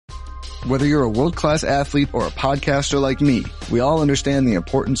Whether you're a world-class athlete or a podcaster like me, we all understand the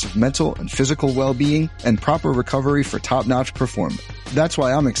importance of mental and physical well-being and proper recovery for top-notch performance. That's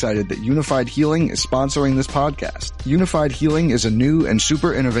why I'm excited that Unified Healing is sponsoring this podcast. Unified Healing is a new and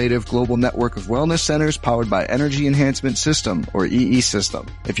super innovative global network of wellness centers powered by Energy Enhancement System, or EE System.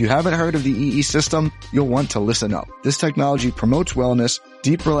 If you haven't heard of the EE System, you'll want to listen up. This technology promotes wellness,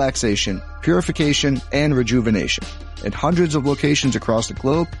 deep relaxation, purification, and rejuvenation. In hundreds of locations across the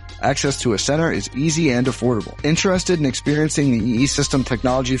globe, access to a center is easy and affordable. Interested in experiencing the EE System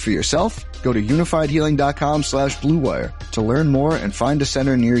technology for yourself? Go to unifiedhealing.com/bluewire to learn more and find a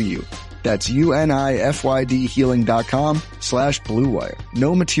center near you. That's unifydhealing.com/bluewire.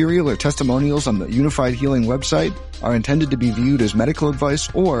 No material or testimonials on the Unified Healing website are intended to be viewed as medical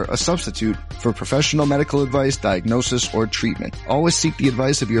advice or a substitute for professional medical advice, diagnosis, or treatment. Always seek the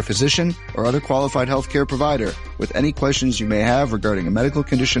advice of your physician or other qualified healthcare provider with any questions you may have regarding a medical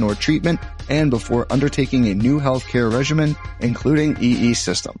condition or treatment and before undertaking a new healthcare regimen, including EE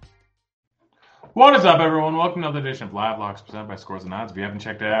System. What is up, everyone? Welcome to another edition of Live Locks presented by Scores and Odds. If you haven't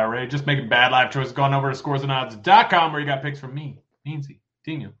checked it out already, just making bad live choices. Go on over to scoresandodds.com where you got picks from me, Meansy,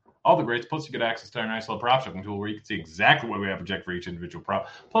 Dino, all the greats. Plus, you get access to our nice little prop checking tool where you can see exactly what we have projected for each individual prop.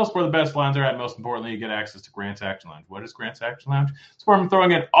 Plus, where the best lines are at. Most importantly, you get access to Grant's Action Lounge. What is Grant's Action Lounge? It's where I'm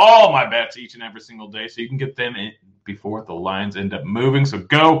throwing in all my bets each and every single day so you can get them in before the lines end up moving. So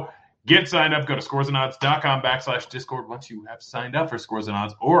go. Get signed up. Go to scoresandodds.com/Discord once you have signed up for Scores and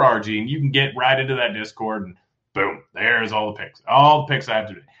Odds or RG, and you can get right into that Discord, and boom, there's all the picks. All the picks I have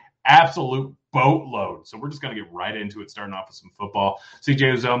to do. Absolute boatload. So we're just going to get right into it, starting off with some football.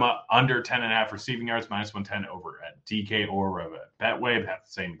 CJ Uzomah, under 10.5 receiving yards, -110 over at DK or at Betway. Have the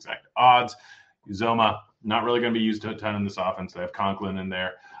same exact odds. Uzomah, not really going to be used a ton in this offense. They have Conklin in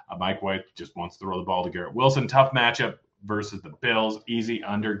there. Mike White just wants to throw the ball to Garrett Wilson. Tough matchup versus the Bills. Easy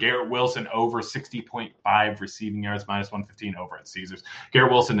under. Garrett Wilson over 60.5 receiving yards, -115 over at Caesars.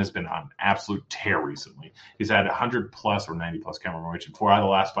 Garrett Wilson has been on an absolute tear recently. He's had 100-plus or 90-plus, can't remember which, in 4 out of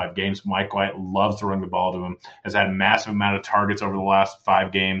the last 5 games. Mike White loves throwing the ball to him, has had a massive amount of targets over the last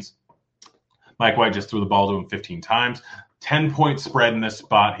 5 games. Mike White just threw the ball to him 15 times. 10-point spread in this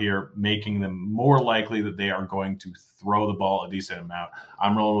spot here, making them more likely that they are going to throw the ball a decent amount.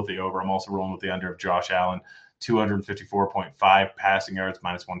 I'm rolling with the over. I'm also rolling with the under of Josh Allen. 254.5 passing yards,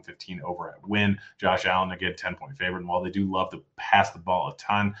 -115 over at Win. Josh Allen, again, 10-point favorite. And while they do love to pass the ball a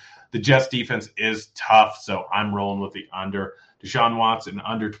ton, the Jets defense is tough, so I'm rolling with the under. Deshaun Watson,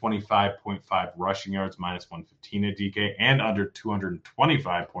 under 25.5 rushing yards, -115 at DK, and under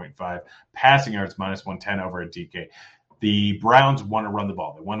 225.5 passing yards, -110 over at DK. The Browns want to run the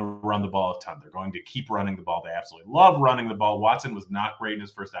ball. They want to run the ball a ton. They're going to keep running the ball. They absolutely love running the ball. Watson was not great in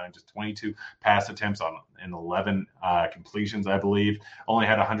his first outing, just 22 pass attempts on 11 completions, I believe. Only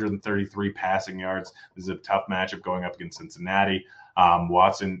had 133 passing yards. This is a tough matchup going up against Cincinnati.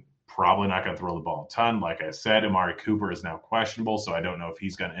 Watson probably not going to throw the ball a ton. Like I said, Amari Cooper is now questionable, so I don't know if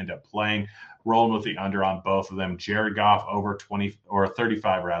he's going to end up playing. Rolling with the under on both of them. Jared Goff over 20 or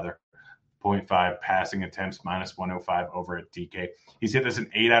 35 rather. 0.5 passing attempts, -105 over at DK. He's hit this in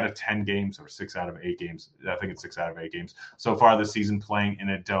 8 out of 10 games or 6 out of 8 games. I think it's 6 out of 8 games so far this season playing in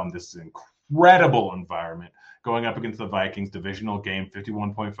a dome. This is an incredible environment. Going up against the Vikings, divisional game,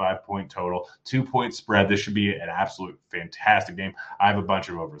 51.5 point total, 2-point spread. This should be an absolute fantastic game. I have a bunch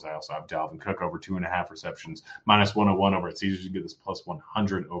of overs. I also have Dalvin Cook over 2.5 receptions, -101 over at Caesars. You get this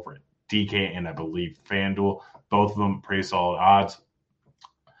 +100 over at DK and I believe FanDuel. Both of them pretty solid odds.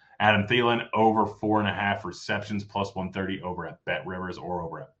 Adam Thielen over 4.5 receptions, +130 over at Bet Rivers or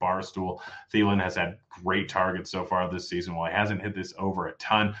over at Barstool. Thielen has had great targets so far this season. While he hasn't hit this over a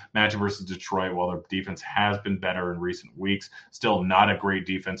ton, matchup versus Detroit, while their defense has been better in recent weeks, still not a great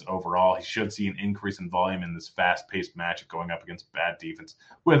defense overall. He should see an increase in volume in this fast-paced matchup going up against bad defense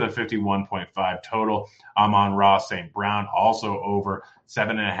with a 51.5 total. Amon-Ra St. Brown also over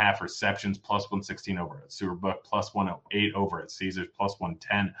 7.5 receptions, +116 over at Superbook, +108 over at Caesars,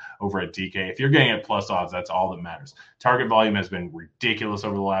 +110 over at DK. If you're getting at plus odds, that's all that matters. Target volume has been ridiculous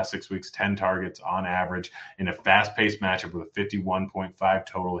over the last 6 weeks, 10 targets on average in a fast-paced matchup with a 51.5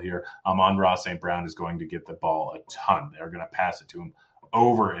 total here. Amon-Ra St. Brown is going to get the ball a ton. They're going to pass it to him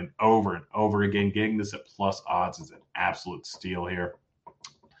over and over and over again. Getting this at plus odds is an absolute steal here.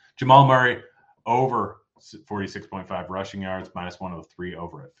 Jamal Murray over 46.5 rushing yards, -103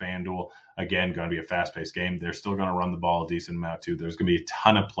 over at FanDuel. Again, going to be a fast-paced game. They're still going to run the ball a decent amount, too. There's going to be a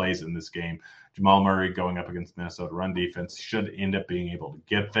ton of plays in this game. Jamal Murray going up against Minnesota run defense should end up being able to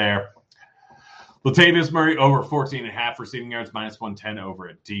get there. Latavius Murray over 14.5 receiving yards, -110 over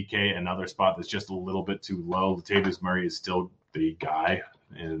at DK. Another spot that's just a little bit too low. Latavius Murray is still the guy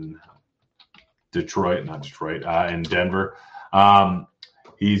in in Denver.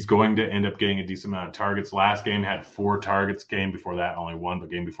 He's going to end up getting a decent amount of targets. Last game had 4 targets. Game before that, only 1. But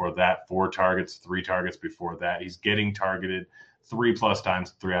game before that, 4 targets, 3 targets before that. He's getting targeted 3+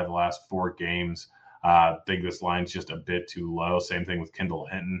 times 3 out of the last 4 games. I think this line's just a bit too low. Same thing with Kendall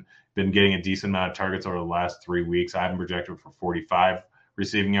Hinton. Been getting a decent amount of targets over the last 3 weeks. I haven't projected for 45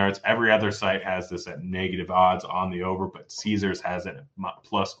 receiving yards. Every other site has this at negative odds on the over, but Caesars has it at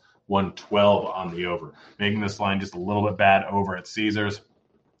plus 112 on the over, making this line just a little bit bad over at Caesars.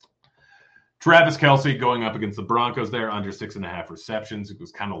 Travis Kelce going up against the Broncos there, under 6.5 receptions. It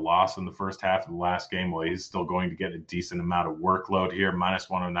was kind of lost in the first half of the last game. Well, he's still going to get a decent amount of workload here. Minus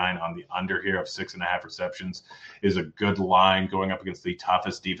 109 on the under here of 6.5 receptions is a good line going up against the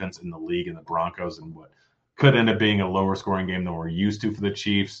toughest defense in the league in the Broncos, and what could end up being a lower scoring game than we're used to for the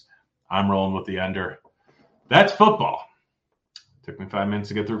Chiefs. I'm rolling with the under. That's football. Took me 5 minutes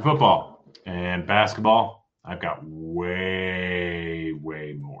to get through football. And basketball, I've got way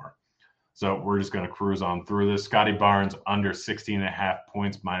more. So we're just going to cruise on through this. Scotty Barnes under 16.5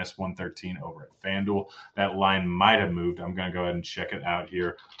 points, minus 113 over at FanDuel. That line might have moved. I'm going to go ahead and check it out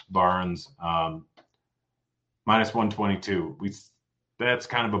here. Barnes, minus 122. That's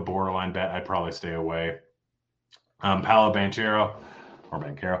kind of a borderline bet. I'd probably stay away. Paolo Banchero,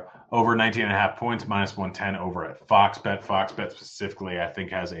 over 19.5 points, minus 110 over at Fox Bet. Fox Bet specifically, I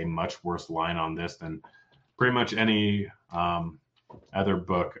think, has a much worse line on this than pretty much any other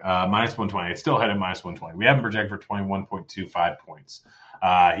book. Minus 120. It's still headed minus 120. We haven't projected for 21.25 points.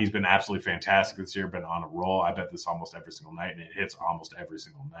 He's been absolutely fantastic this year, been on a roll. I bet this almost every single night, and it hits almost every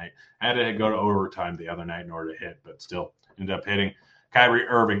single night. I had to go to overtime the other night in order to hit, but still ended up hitting. Kyrie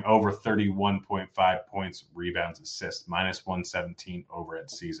Irving over 31.5 points, rebounds, assists, minus 117 over at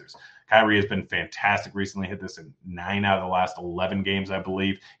Caesars. Kyrie has been fantastic recently, hit this in 9 out of the last 11 games, I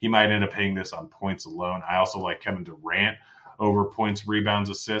believe. He might end up hitting this on points alone. I also like Kevin Durant over points, rebounds,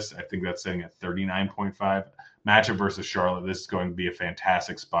 assists. I think that's sitting at 39.5. Matchup versus Charlotte, this is going to be a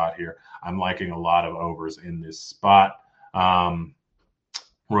fantastic spot here. I'm liking a lot of overs in this spot.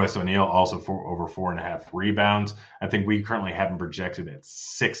 Royce O'Neal also for over 4.5 rebounds. I think we currently have him projected at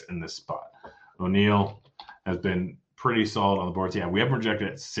 6 in this spot. O'Neal has been pretty solid on the boards. Yeah, we have him projected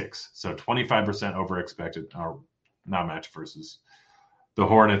at 6, so 25% over expected. Or not match versus the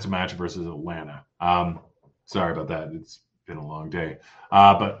Hornets, match versus Atlanta. Sorry about that. It's been a long day.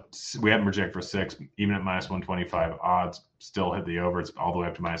 But we have him projected for 6, even at minus 125 odds. Still hit the over. It's all the way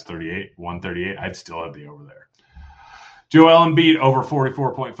up to minus 138. I'd still hit the over there. Joel Embiid over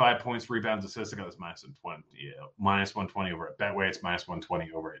 44.5 points, rebounds, assists. I got this minus 120. Yeah, minus 120 over at Betway. It's minus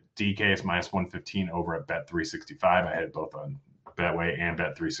 120 over at DK. It's minus 115 over at Bet365. I had both on Betway and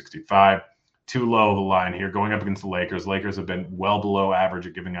Bet365. Too low of a line here. Going up against the Lakers. Lakers have been well below average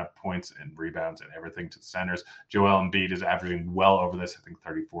at giving up points and rebounds and everything to the centers. Joel Embiid is averaging well over this. I think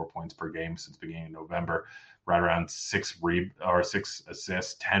 34 points per game since the beginning of November. Right around 6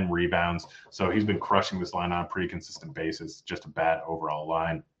 assists, 10 rebounds. So he's been crushing this line on a pretty consistent basis. Just a bad overall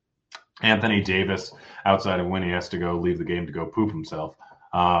line. Anthony Davis, outside of when he has to go leave the game to go poop himself,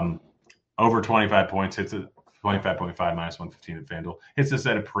 over 25 points, hits it 25.5 minus 115 at FanDuel. Hits this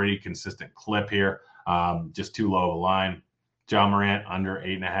at a pretty consistent clip here. Just too low of a line. John Morant under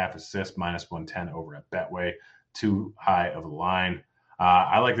 8.5 assists, minus 110 over at Betway. Too high of a line.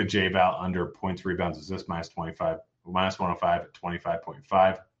 I like the J-Val under points, rebounds, assists, minus 105 at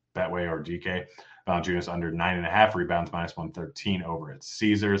 25.5, Betway or GK. Valanciunas under 9.5 rebounds, minus 113 over at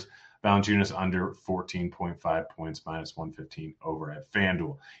Caesars. Valanciunas under 14.5 points, minus 115 over at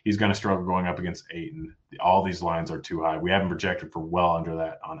FanDuel. He's going to struggle going up against Ayton. All these lines are too high. We haven't projected for well under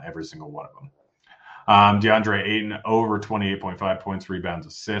that on every single one of them. DeAndre Ayton over 28.5 points, rebounds,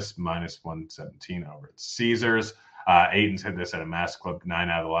 assists, minus 117 over at Caesars. Ayton's hit this at a mass clip 9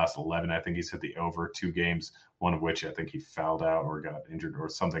 out of the last 11. I think he's hit the over 2 games, one of which I think he fouled out or got injured or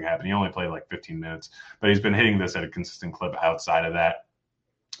something happened. He only played like 15 minutes, but he's been hitting this at a consistent clip outside of that.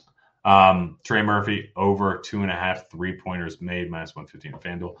 Trey Murphy over 2.5 3-pointers made, minus 115 at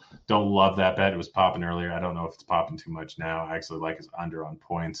FanDuel. Don't love that bet. It was popping earlier. I don't know if it's popping too much now. I actually like his under on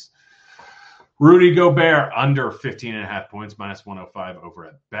points. Rudy Gobert under 15.5 points, minus 105 over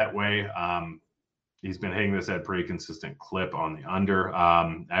at Betway. He's been hitting this at a pretty consistent clip on the under,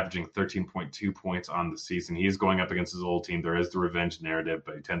 averaging 13.2 points on the season. He's going up against his old team. There is the revenge narrative,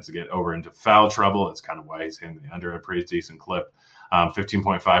 but he tends to get over into foul trouble. That's kind of why he's hitting the under a pretty decent clip.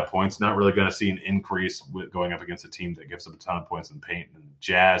 15.5 points. Not really going to see an increase with going up against a team that gives up a ton of points in the paint and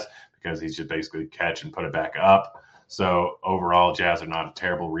Jazz, because he's just basically catch and put it back up. So overall, Jazz are not a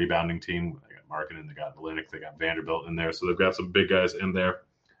terrible rebounding team. They got Markkanen, they got Olynyk, they got Vanderbilt in there. So they've got some big guys in there.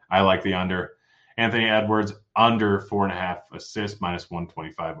 I like the under. Anthony Edwards under 4.5 assists, minus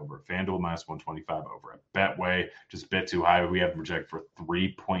 125 over at FanDuel, minus 125 over at Betway. Just a bit too high. We have him projected for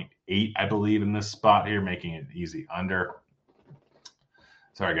 3.8, I believe, in this spot here, making it easy under.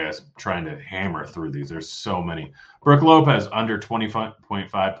 Sorry, guys, I'm trying to hammer through these. There's so many. Brook Lopez under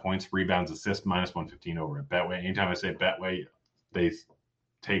 20.5 points, rebounds, assists, minus 115 over at Betway. Anytime I say Betway, they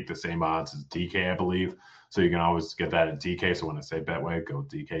take the same odds as DK, I believe. So you can always get that at DK. So when I say Betway, go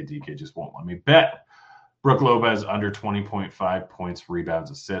DK. DK just won't let me bet. Brook Lopez under 20.5 points,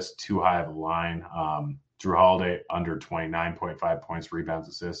 rebounds, assists, too high of a line. Drew Holiday under 29.5 points, rebounds,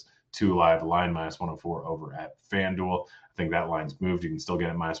 assists, too high of a line, minus 104 over at FanDuel. I think that line's moved. You can still get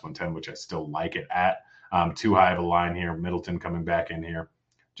it minus 110, which I still like it at. Too high of a line here. Middleton coming back in here.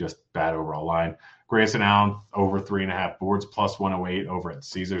 Just bad overall line. Grayson Allen over 3.5 boards, plus 108 over at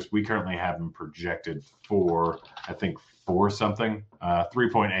Caesars. We currently have him projected for, I think,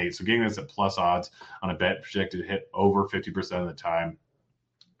 3.8. So getting this at plus odds on a bet projected to hit over 50% of the time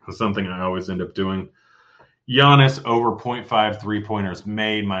is something I always end up doing. Giannis over 0.5 3-pointers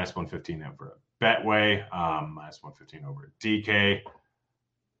made, minus 115 over at Betway, minus 115 over at DK.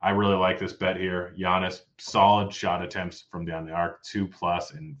 I really like this bet here. Giannis, solid shot attempts from down the arc,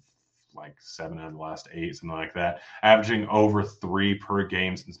 2+ in like 7 out of the last 8, something like that. Averaging over 3 per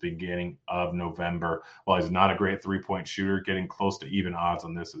game since the beginning of November. While he's not a great 3-point shooter, getting close to even odds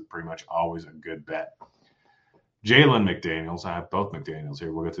on this is pretty much always a good bet. Jalen McDaniels, I have both McDaniels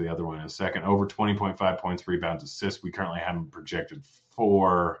here. We'll get to the other one in a second. Over 20.5 points, rebounds, assists. We currently have him projected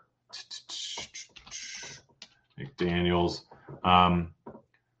for McDaniels.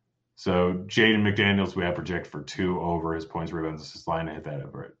 So Jaden McDaniels, we have projected for 2 over his points, rebounds, assists line. I hit that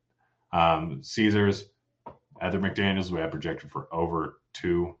over it. Caesars, Heather McDaniels, we have projected for over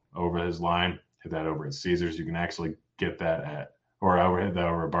 2 over his line. Hit that over at Caesars. You can actually get that at, or I would hit that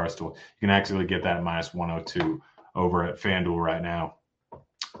over at Barstool. You can actually get that at minus 102 over at FanDuel right now.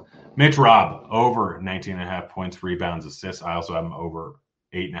 Mitch Robb, over 19.5 points, rebounds, assists. I also have him over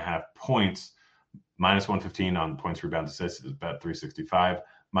 8.5 points, minus 115 on points, rebounds, assists. It's bet 365.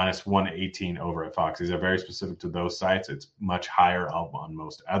 Minus 118 over at Fox. These are very specific to those sites. It's much higher up on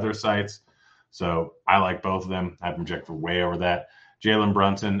most other sites. So I like both of them. I have them projected for way over that. Jalen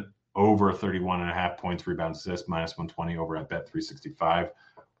Brunson, over 31.5 points, rebounds, assists, minus 120 over at bet 365.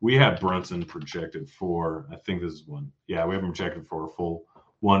 We have Brunson projected for, I think this is one. Yeah, we have him projected for a full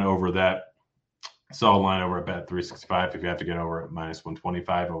 1 over that. Solid line over at bet 365. If you have to get over at minus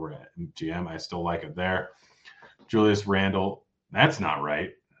 125 over at MGM, I still like it there. Julius Randle, that's not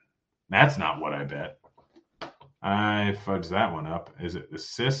right. That's not what I bet. I fudged that one up. Is it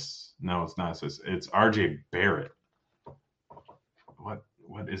assists? No, it's not assists. It's RJ Barrett. What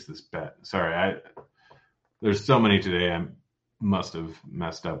is this bet? Sorry, there's so many today. I must have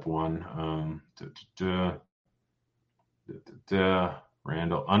messed up one.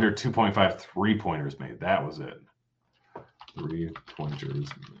 Randall under 2.5 3-pointers made. That was it. 3-pointers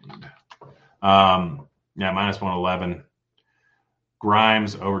made. Yeah, minus 111.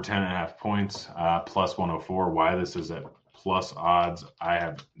 Grimes over 10.5 points, plus 104. Why this is at plus odds, I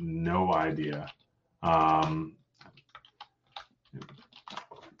have no idea. Let's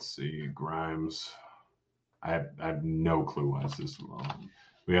see, Grimes. I have no clue why this is low.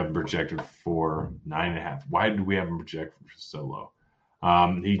 We have him projected for 9.5. Why did we have him projected for so low?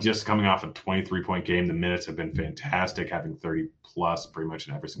 He just coming off a 23-point game. The minutes have been fantastic, having 30 plus pretty much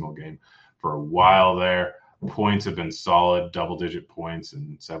in every single game for a while there. Points have been solid, double-digit points,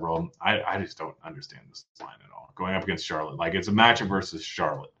 and several. I just don't understand this line at all. Going up against Charlotte, like it's a matchup versus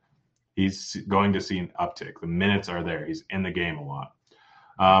Charlotte. He's going to see an uptick. The minutes are there. He's in the game a lot.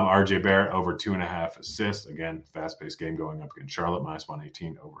 RJ Barrett over 2.5 assists. Again, fast-paced game going up against Charlotte, minus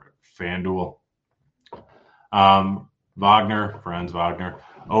 118 over at FanDuel. Franz Wagner,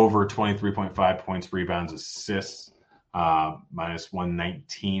 over 23.5 points, rebounds, assists. Minus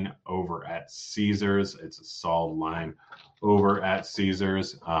 119 over at Caesars. It's a solid line over at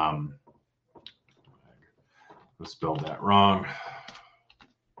Caesars. I spelled that wrong.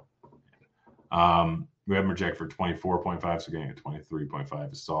 We have him projected for 24.5, so getting a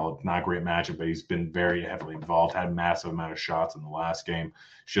 23.5 is solid. Not a great matchup, but he's been very heavily involved. Had a massive amount of shots in the last game.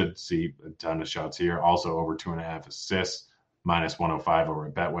 Should see a ton of shots here. Also over 2.5 assists. Minus 105 over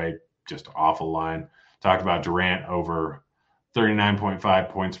at Betway. Just awful line. Talked about Durant over 39.5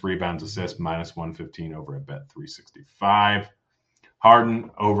 points, rebounds, assists, minus 115 over at bet 365.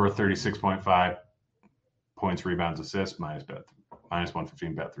 Harden over 36.5 points, rebounds, assists, minus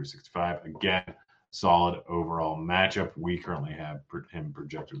 115, bet 365. Again, solid overall matchup. We currently have him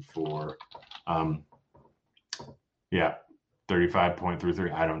projected for,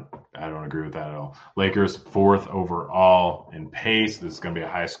 35.33. I don't agree with that at all. Lakers 4th overall in pace. This is going to be a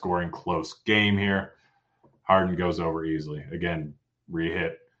high-scoring, close game here. Harden goes over easily. Again,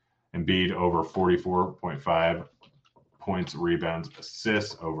 re-hit. Embiid over 44.5 points, rebounds,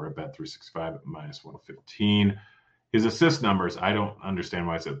 assists over at Bet365 at minus 115. His assist numbers, I don't understand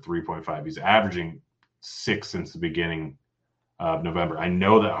why it's at 3.5. He's averaging 6 since the beginning of November. I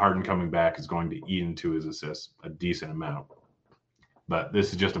know that Harden coming back is going to eat into his assists a decent amount. But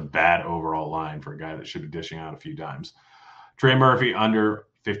this is just a bad overall line for a guy that should be dishing out a few dimes. Trey Murphy under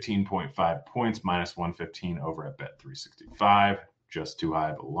 15.5 points, minus 115 over at Bet365. Just too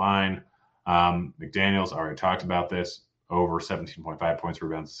high of a line. McDaniels, already talked about this. Over 17.5 points,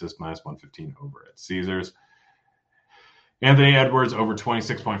 rebounds, assists, minus 115 over at Caesars. Anthony Edwards over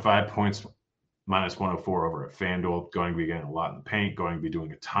 26.5 points, minus 104 over at FanDuel. Going to be getting a lot in the paint. Going to be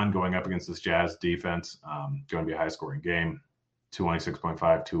doing a ton going up against this Jazz defense. Going to be a high-scoring game.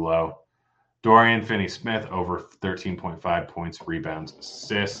 226.5, too low. Dorian Finney-Smith over 13.5 points, rebounds,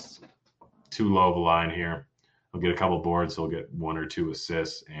 assists. Too low of a line here. He'll get a couple boards. He'll get 1 or 2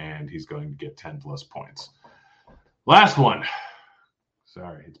 assists, and he's going to get 10-plus points. Last one.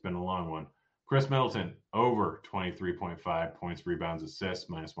 Sorry, it's been a long one. Chris Middleton over 23.5 points, rebounds, assists,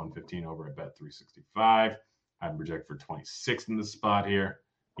 minus 115 over at Bet365. I'd project for 26 in this spot here.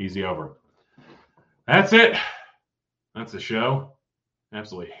 Easy over. That's it. That's the show.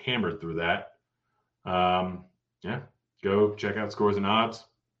 Absolutely hammered through that. Go check out Scores and Odds.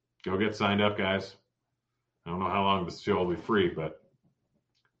 Go get signed up, guys. I don't know how long this show will be free, but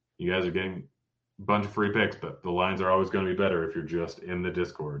you guys are getting a bunch of free picks, but the lines are always going to be better if you're just in the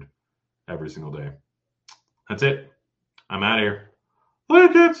Discord every single day. That's it. I'm out of here.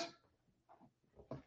 Later, kids.